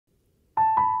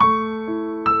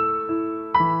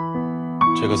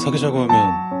제가 사귀자고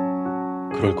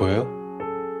하면 그럴 거예요?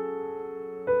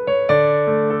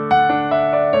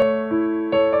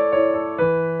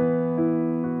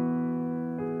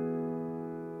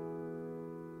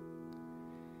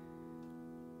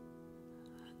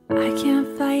 I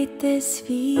can't fight this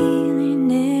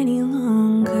feeling any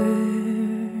longer,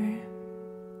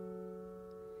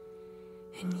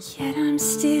 and yet I'm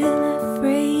still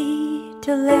afraid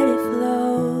to let it flow.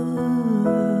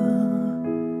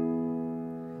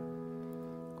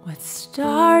 What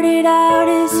started out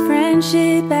as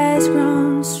friendship has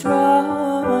grown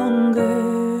stronger.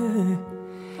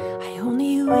 I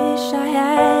only wish I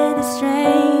had the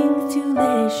strength to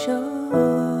let it show.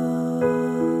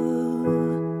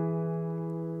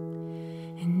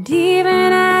 And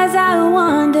even as I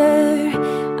wonder,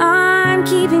 I'm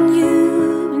keeping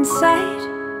you in sight.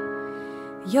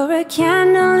 You're a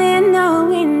candle in the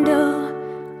window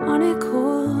on a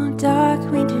cold, dark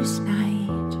winter's night.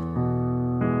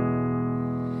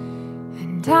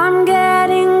 And I'm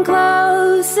getting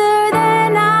closer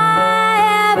than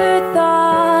I ever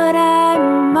thought I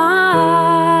might.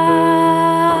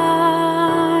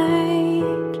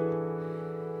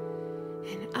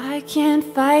 And I can't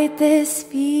fight this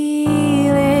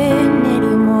feeling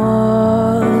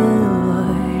anymore.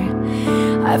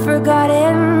 I've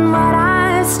forgotten what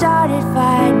I started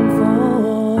fighting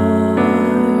for.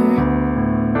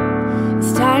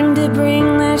 It's time to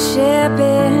bring the ship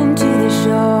into the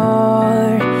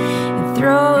shore and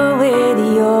throw away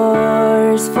the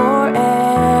oars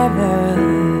forever.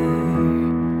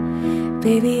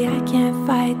 Baby, I can't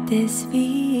fight this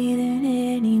feeling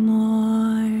anymore.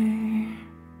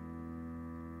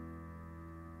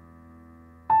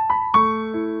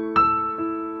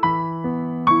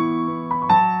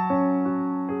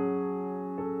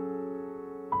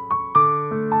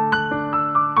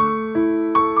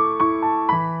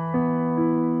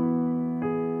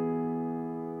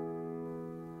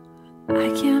 I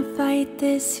can't fight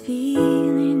this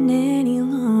feeling any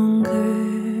longer,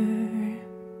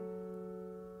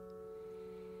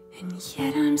 and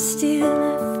yet I'm still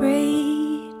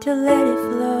afraid to let it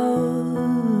flow.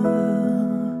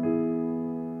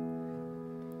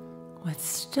 What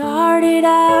started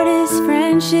out as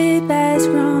friendship has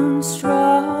grown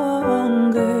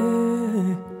stronger.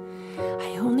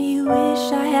 I only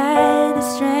wish I had the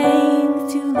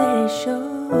strength to let it show.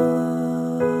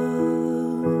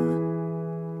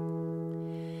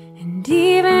 And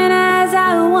even as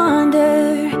I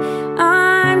wonder,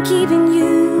 I'm keeping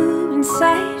you in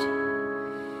sight.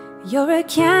 You're a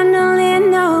candle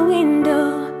in the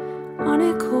window on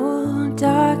a cold,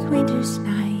 dark winter's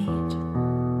night.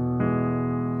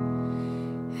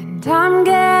 And I'm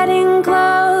getting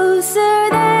closer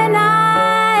than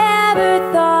I ever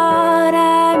thought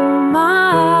I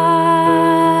might.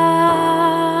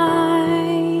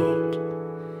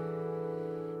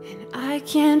 And I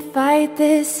can't fight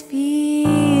this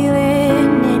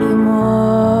feeling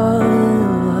anymore.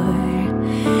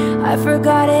 I've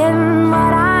forgotten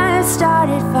what I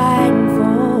started fighting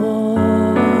for.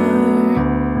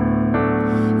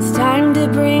 It's time to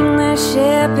bring the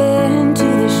ship into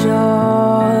the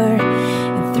shore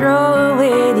and throw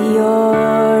away the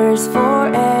oars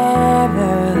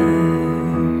forever.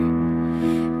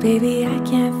 Baby, I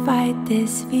can't fight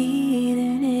this feeling.